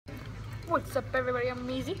What's up, everybody? I'm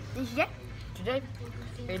Meezy. This is it. Today,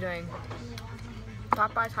 we're doing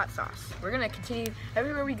Popeyes hot sauce. We're gonna continue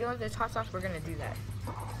everywhere we go with this hot sauce. We're gonna do that.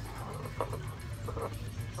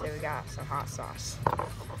 So we got some hot sauce.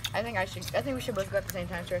 I think we should both go at the same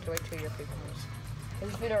time. So we have to wait till your food comes.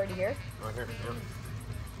 Is your food already here? Right here.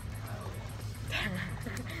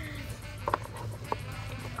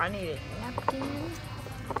 I need it. Napkin.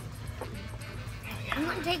 I'm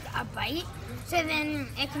gonna take a bite so then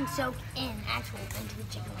it can soak in into the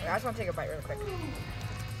chicken. I just want to take a bite real quick.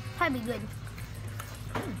 Probably good.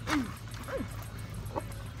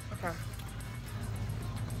 Okay.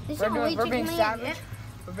 This is We're only being chicken savage. wings.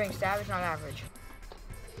 We're being savage, not average.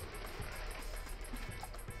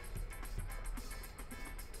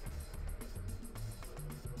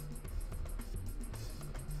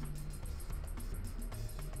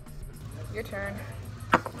 Your turn.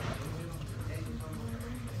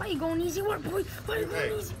 Why are you going easy work, boy? Why are you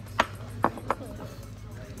going easy?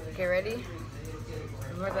 Okay, ready?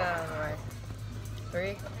 With the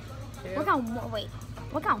 3, 2.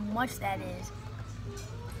 Look how much that is.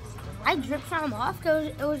 I dripped some off because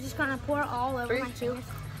it was just gonna pour all over 3, my 2.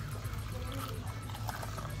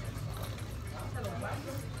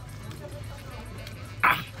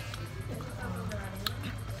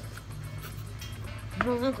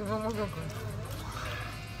 fingers.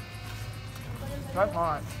 That's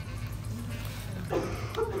hot.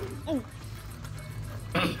 Oh.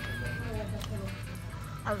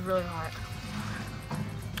 That was really hot.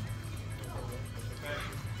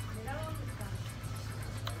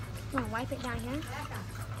 I'm gonna wipe it down here.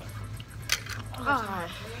 Oh, that's hot.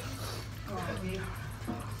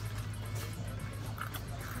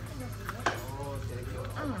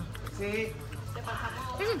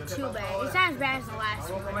 This isn't too bad. It's not as bad as the last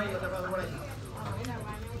one.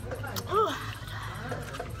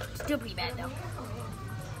 Still pretty bad though.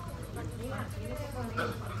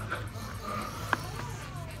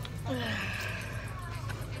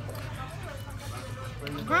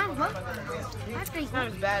 That's pretty It's not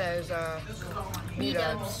as bad as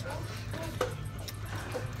B-dubs.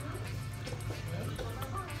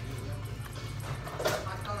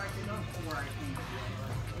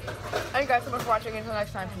 Thank you guys so much for watching. Until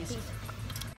next time, peace.